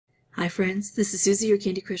Hi friends, this is Suzy, your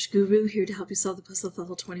Candy Crush guru, here to help you solve the puzzle of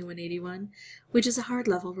level 2181, which is a hard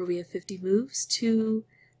level where we have 50 moves to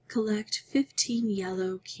collect 15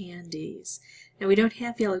 yellow candies. Now we don't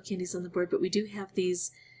have yellow candies on the board, but we do have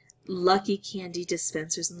these lucky candy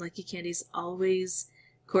dispensers, and lucky candies always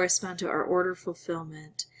correspond to our order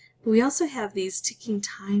fulfillment. But we also have these ticking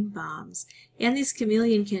time bombs and these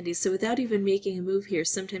chameleon candies, so without even making a move here,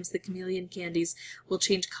 sometimes the chameleon candies will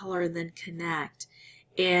change color and then connect.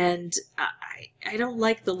 And I don't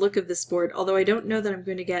like the look of this board, although I don't know that I'm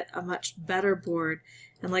going to get a much better board.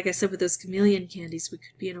 And like I said, with those chameleon candies, we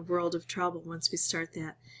could be in a world of trouble once we start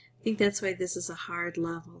that. I think that's why this is a hard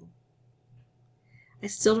level. I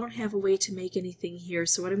still don't have a way to make anything here,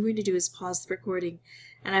 so what I'm going to do is pause the recording,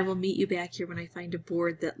 and I will meet you back here when I find a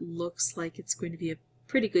board that looks like it's going to be a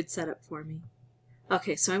pretty good setup for me.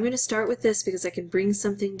 Okay, so I'm going to start with this because I can bring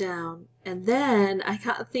something down, and then I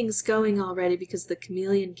got things going already because of the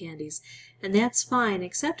chameleon candies, and that's fine,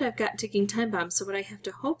 except I've got ticking time bombs, so what I have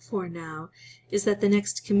to hope for now is that the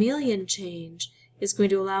next chameleon change is going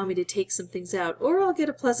to allow me to take some things out, or I'll get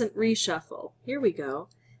a pleasant reshuffle. Here we go.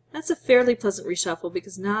 That's a fairly pleasant reshuffle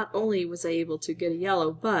because not only was I able to get a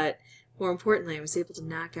yellow, but more importantly, I was able to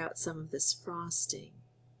knock out some of this frosting.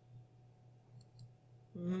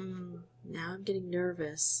 Now I'm getting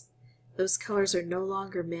nervous. Those colors are no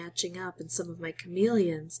longer matching up, and some of my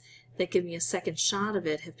chameleons that give me a second shot of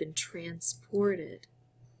it have been transported.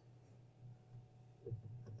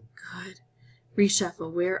 Good.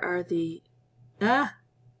 Reshuffle. Where are the... Well,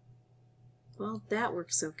 that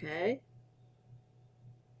works okay.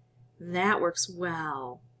 That works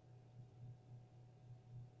well.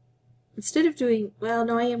 Instead of doing... Well,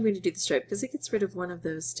 no, I am going to do the stripe because it gets rid of one of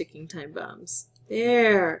those ticking time bombs.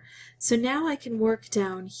 There. So now I can work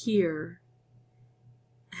down here.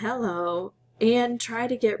 Hello. And try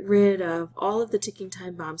to get rid of all of the ticking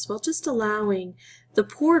time bombs while just allowing the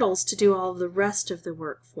portals to do all of the rest of the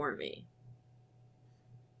work for me.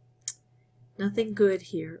 Nothing good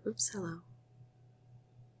here. Oops, hello.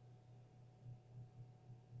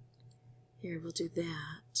 Here, we'll do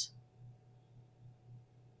that.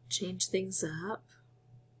 Change things up.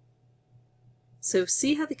 So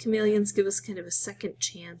see how the chameleons give us kind of a second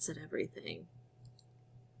chance at everything.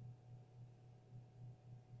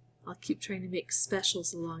 I'll keep trying to make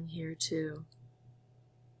specials along here too.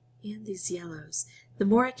 And these yellows. The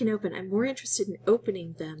more I can open, I'm more interested in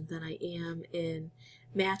opening them than I am in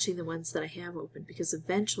matching the ones that I have opened, because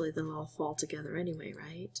eventually they'll all fall together anyway,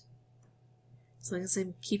 right? As long as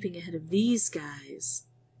I'm keeping ahead of these guys,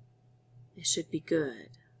 I should be good.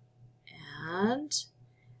 And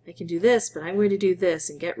I can do this, but I'm going to do this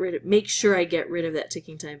and make sure I get rid of that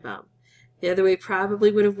ticking time bomb. The other way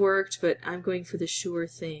probably would have worked, but I'm going for the sure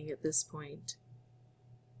thing at this point.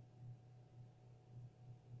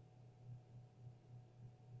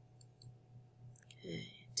 Okay,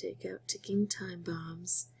 take out ticking time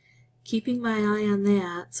bombs. Keeping my eye on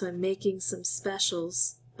that, so I'm making some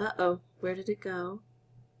specials. Uh-oh, where did it go?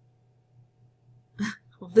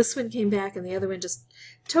 Well, this one came back and the other one just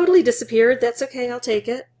totally disappeared. That's okay, I'll take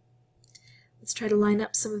it. Let's try to line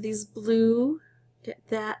up some of these blue. Get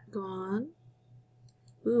that gone.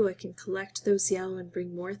 Ooh, I can collect those yellow and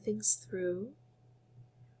bring more things through.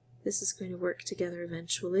 This is going to work together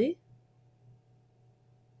eventually.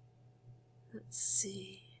 Let's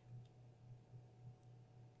see.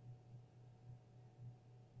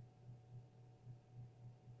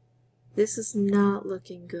 This is not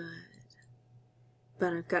looking good.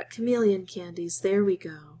 But I've got chameleon candies. There we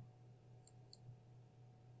go.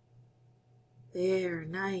 There,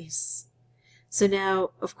 nice. So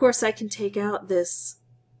now, of course, I can take out this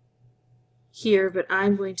here, but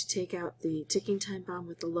I'm going to take out the ticking time bomb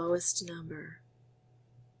with the lowest number.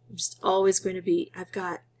 I'm just always going to be, I've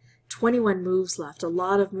got 21 moves left, a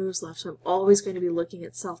lot of moves left, so I'm always going to be looking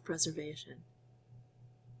at self-preservation.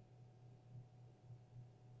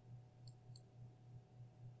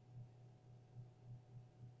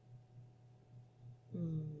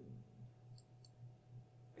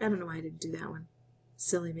 I don't know why I didn't do that one.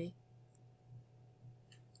 Silly me.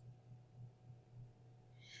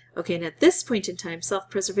 Okay, and at this point in time,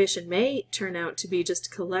 self-preservation may turn out to be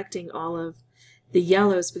just collecting all of the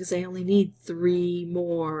yellows because I only need 3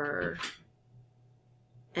 more.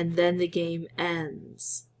 And then the game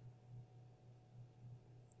ends.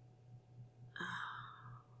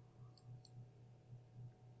 Oh.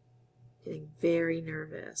 Getting very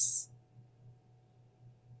nervous.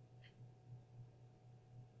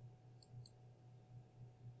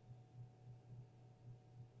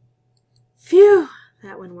 Phew!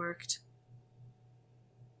 That one worked.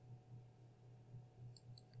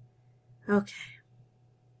 Okay.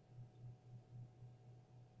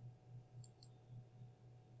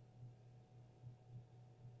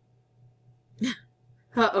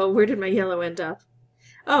 Uh-oh, where did my yellow end up?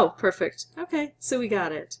 Oh, perfect. Okay, so we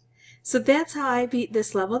got it. So that's how I beat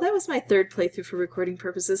this level. That was my third playthrough for recording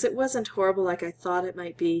purposes. It wasn't horrible like I thought it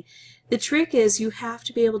might be. The trick is you have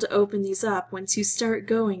to be able to open these up. Once you start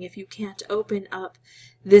going, if you can't open up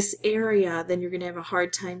this area, then you're going to have a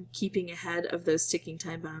hard time keeping ahead of those ticking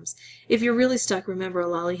time bombs. If you're really stuck, remember a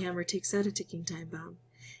lollyhammer takes out a ticking time bomb.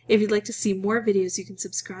 If you'd like to see more videos, you can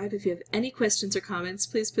subscribe. If you have any questions or comments,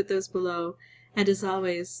 please put those below. And as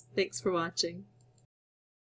always, thanks for watching.